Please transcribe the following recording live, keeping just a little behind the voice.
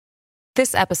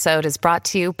This episode is brought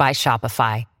to you by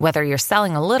Shopify. Whether you're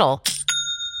selling a little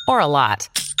or a lot,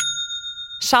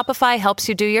 Shopify helps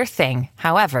you do your thing,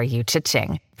 however you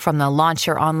cha-ching. From the launch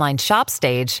your online shop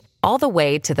stage, all the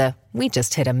way to the we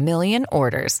just hit 1 million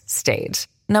orders stage.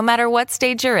 No matter what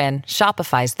stage you're in,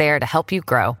 Shopify's there to help you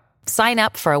grow. Sign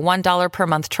up for a $1 per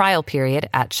month trial period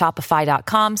at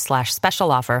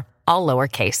shopify.com/special offer, all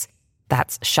lowercase.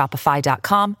 That's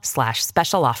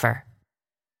shopify.com/special offer.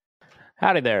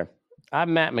 Howdy there.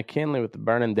 I'm Matt McKinley with the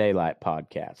Burning Daylight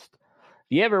podcast. If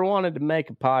you ever wanted to make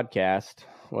a podcast,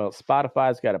 well,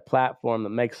 Spotify's got a platform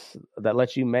that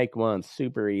lets you make one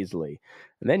super easily.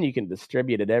 And then you can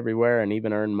distribute it everywhere and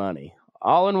even earn money.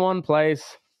 All in one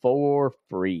place for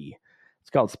free. It's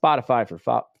called Spotify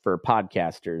for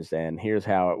podcasters, and here's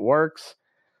how it works.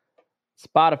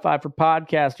 Spotify for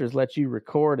podcasters lets you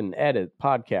record and edit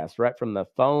podcasts right from the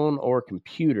phone or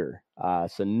computer.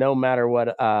 So no matter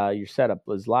what your setup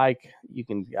is like, you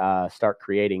can start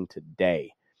creating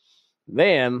today.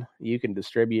 Then you can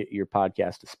distribute your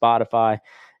podcast to Spotify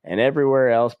and everywhere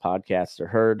else podcasts are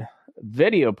heard.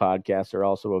 Video podcasts are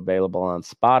also available on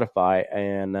Spotify.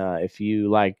 And if you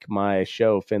like my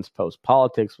show, Fence Post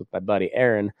Politics with my buddy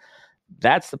Aaron,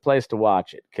 that's the place to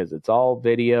watch it because it's all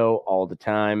video all the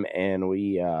time. And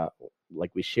we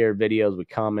share videos, we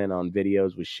comment on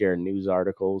videos, we share news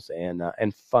articles and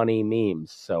funny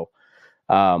memes. So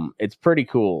it's pretty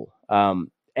cool. And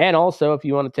also, if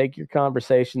you want to take your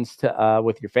conversations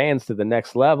with your fans to the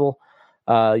next level,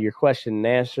 your question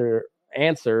and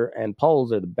answer and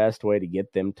polls are the best way to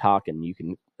get them talking. You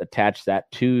can attach that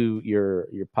to your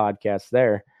podcast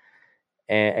there,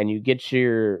 and you get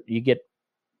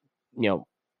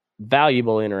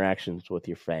valuable interactions with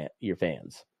your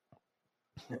fans.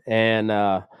 And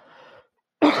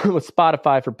with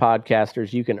Spotify for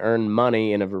podcasters, you can earn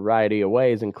money in a variety of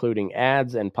ways, including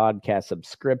ads and podcast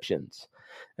subscriptions.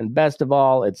 And best of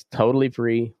all, it's totally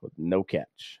free with no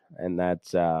catch. And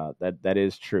that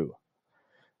is true.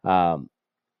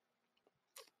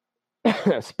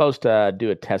 Supposed to do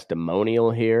a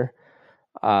testimonial here.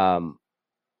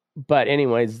 But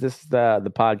anyways, this is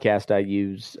the podcast I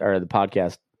use, or the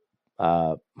podcast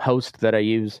host that I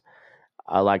use.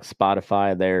 I like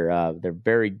Spotify. They're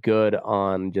very good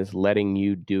on just letting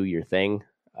you do your thing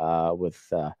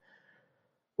with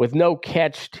no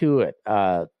catch to it.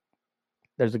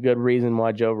 There's a good reason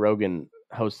why Joe Rogan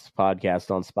hosts podcasts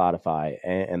on Spotify,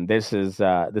 and this is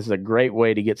a great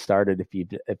way to get started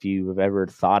if you've ever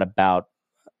thought about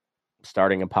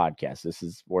starting a podcast. This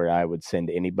is where I would send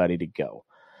anybody to go.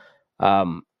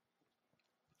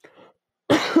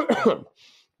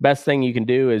 Best thing you can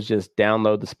do is just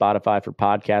download the Spotify for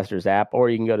Podcasters app, or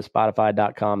you can go to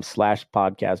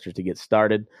spotify.com/podcasters to get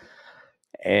started.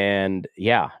 And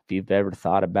yeah, if you've ever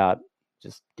thought about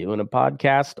just doing a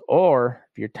podcast, or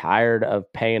if you're tired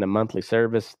of paying a monthly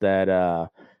service that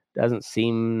doesn't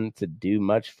seem to do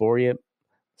much for you,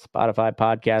 Spotify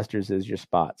Podcasters is your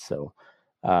spot. So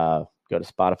go to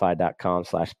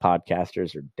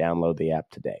spotify.com/podcasters or download the app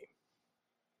today.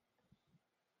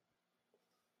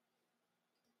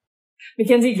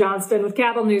 Mackenzie Johnston with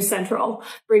Cattle News Central,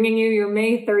 bringing you your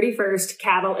May 31st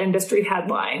cattle industry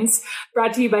headlines.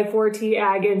 Brought to you by 4T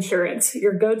Ag Insurance,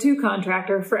 your go-to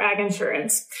contractor for ag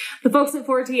insurance. The folks at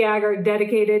 4T Ag are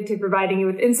dedicated to providing you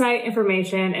with insight,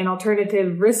 information, and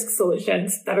alternative risk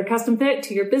solutions that are custom fit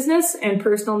to your business and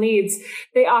personal needs.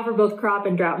 They offer both crop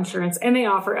and drought insurance, and they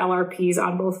offer LRPs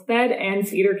on both fed and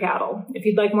feeder cattle. If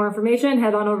you'd like more information,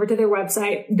 head on over to their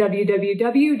website,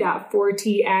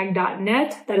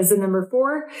 www.4tag.net. That is the number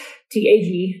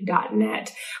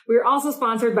 4tag.net. We're also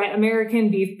sponsored by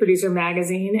American Beef Producer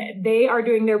Magazine. They are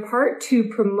doing their part to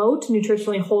promote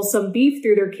nutritionally wholesome beef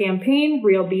through their campaign,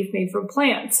 Real Beef Made from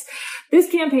Plants.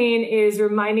 This campaign is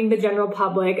reminding the general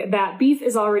public that beef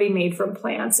is already made from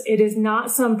plants. It is not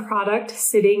some product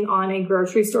sitting on a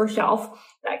grocery store shelf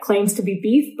that claims to be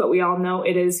beef, but we all know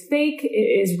it is fake, it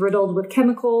is riddled with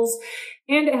chemicals,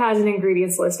 and it has an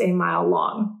ingredients list a mile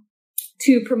long.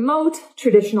 To promote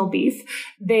traditional beef,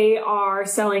 they are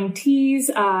selling tees,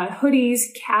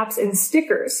 hoodies, caps, and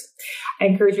stickers. I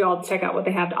encourage you all to check out what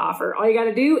they have to offer. All you got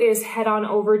to do is head on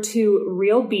over to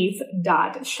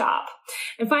realbeef.shop.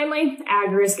 And finally,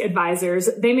 Ag Risk Advisors.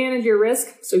 They manage your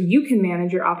risk so you can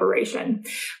manage your operation.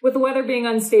 With the weather being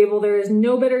unstable, there is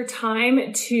no better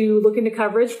time to look into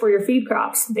coverage for your feed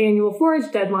crops. The annual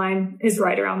forage deadline is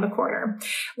right around the corner.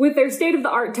 With their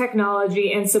state-of-the-art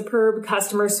technology and superb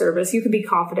customer service, you can be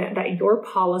confident that your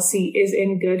policy is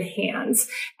in good hands.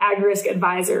 Ag Risk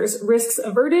Advisors. Risks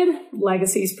averted,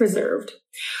 legacies preserved.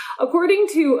 According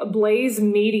to Blaze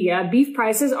Media, beef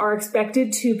prices are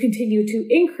expected to continue to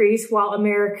increase while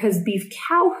America's beef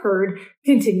cow herd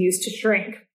continues to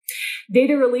shrink.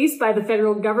 Data released by the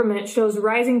federal government shows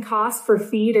rising costs for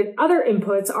feed and other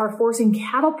inputs are forcing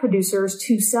cattle producers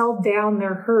to sell down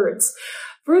their herds.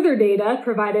 Further data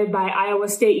provided by Iowa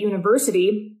State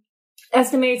University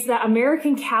estimates that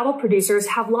American cattle producers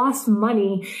have lost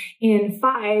money in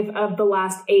 5 of the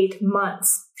last 8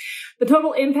 months. The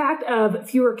total impact of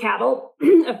fewer cattle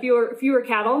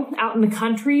out in the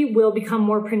country will become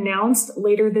more pronounced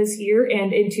later this year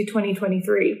and into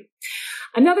 2023.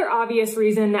 Another obvious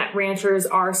reason that ranchers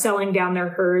are selling down their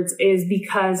herds is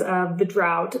because of the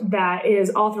drought that is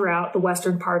all throughout the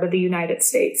western part of the United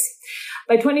States.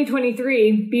 By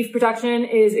 2023, beef production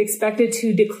is expected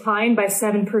to decline by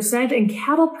 7%, and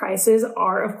cattle prices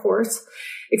are, of course,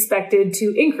 expected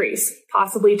to increase,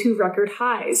 possibly to record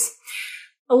highs.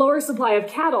 A lower supply of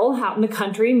cattle out in the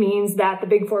country means that the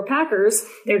big four packers,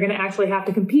 they're going to actually have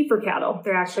to compete for cattle.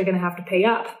 They're actually going to have to pay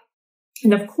up.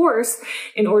 And of course,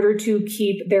 in order to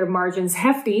keep their margins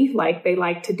hefty, like they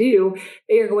like to do,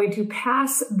 they are going to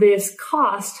pass this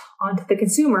cost onto the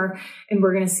consumer, and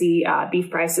we're going to see beef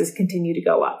prices continue to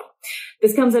go up.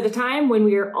 This comes at a time when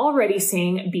we are already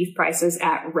seeing beef prices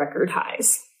at record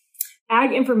highs.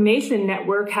 Ag Information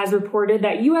Network has reported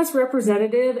that U.S.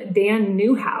 Representative Dan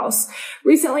Newhouse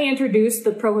recently introduced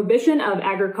the prohibition of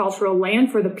agricultural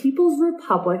land for the People's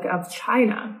Republic of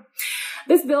China.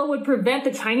 This bill would prevent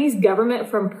the Chinese government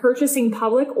from purchasing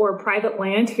public or private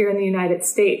land here in the United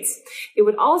States. It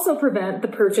would also prevent the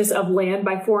purchase of land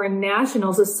by foreign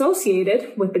nationals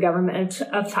associated with the government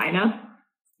of China.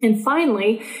 And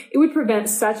finally, it would prevent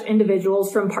such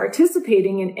individuals from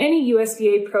participating in any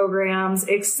USDA programs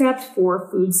except for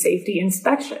food safety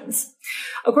inspections.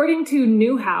 According to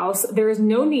Newhouse, there is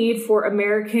no need for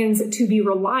Americans to be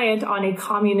reliant on a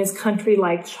communist country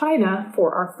like China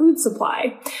for our food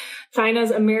supply.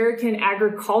 China's American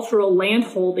agricultural land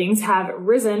holdings have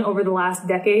risen over the last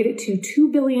decade to $2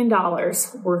 billion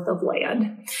worth of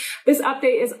land. This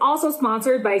update is also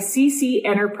sponsored by CC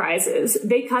Enterprises.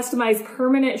 They customize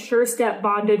permanent SureStep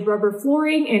bonded rubber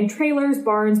flooring in trailers,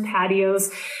 barns,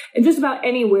 patios, and just about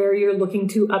anywhere you're looking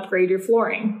to upgrade your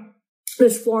flooring.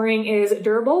 This flooring is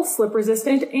durable, slip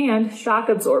resistant, and shock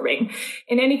absorbing.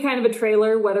 In any kind of a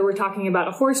trailer, whether we're talking about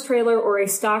a horse trailer or a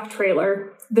stock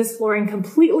trailer, this flooring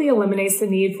completely eliminates the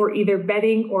need for either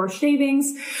bedding or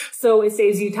shavings, so it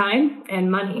saves you time and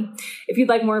money. If you'd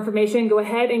like more information, go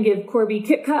ahead and give Corby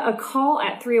Kitka a call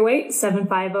at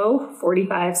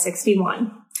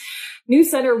 308-750-4561.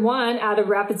 News Center 1 out of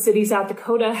Rapid City, South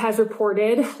Dakota has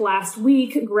reported last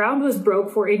week ground was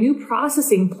broke for a new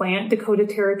processing plant, Dakota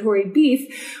Territory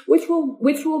Beef, which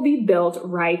will be built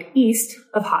right east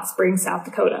of Hot Springs, South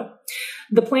Dakota.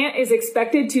 The plant is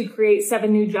expected to create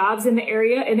 7 new jobs in the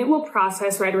area, and it will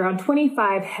process right around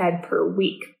 25 head per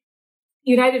week.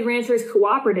 United Ranchers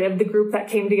Cooperative, the group that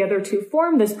came together to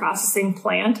form this processing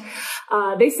plant,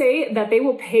 they say that they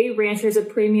will pay ranchers a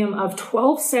premium of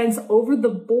 12 cents over the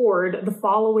board the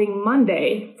following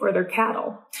Monday for their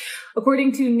cattle.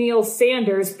 According to Neil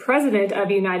Sanders, president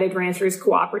of United Ranchers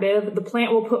Cooperative, the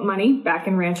plant will put money back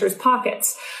in ranchers'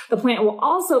 pockets. The plant will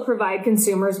also provide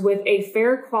consumers with a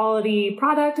fair quality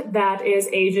product that is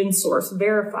Asian source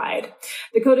verified.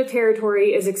 Dakota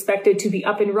Territory is expected to be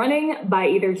up and running by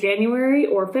either January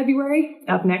or February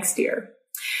of next year.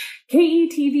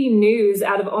 KETV News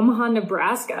out of Omaha,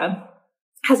 Nebraska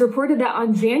has reported that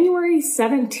on January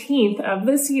 17th of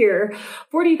this year,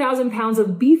 40,000 pounds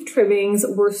of beef trimmings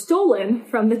were stolen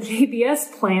from the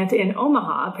JBS plant in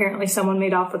Omaha. Apparently someone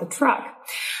made off with a truck.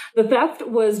 The theft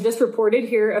was just reported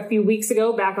here a few weeks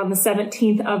ago, back on the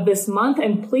 17th of this month,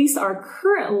 and police are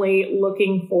currently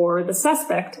looking for the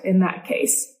suspect in that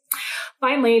case.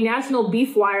 Finally, National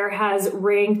Beef Wire has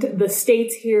ranked the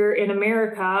states here in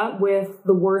America with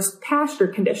the worst pasture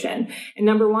condition. And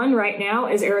number 1 right now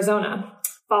is Arizona.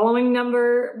 Following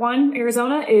number 1,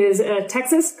 Arizona, is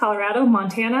Texas, Colorado,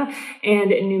 Montana, and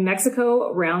New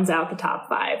Mexico rounds out the top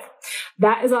 5.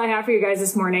 That is all I have for you guys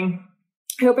this morning.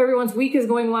 I hope everyone's week is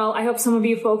going well. I hope some of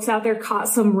you folks out there caught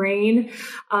some rain.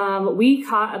 We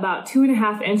caught about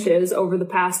 2.5 inches over the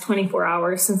past 24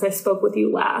 hours since I spoke with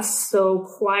you last. So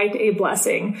quite a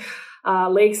blessing.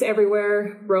 Lakes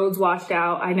everywhere, roads washed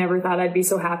out. I never thought I'd be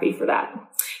so happy for that.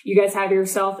 You guys have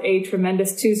yourself a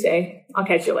tremendous Tuesday. I'll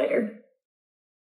catch you later.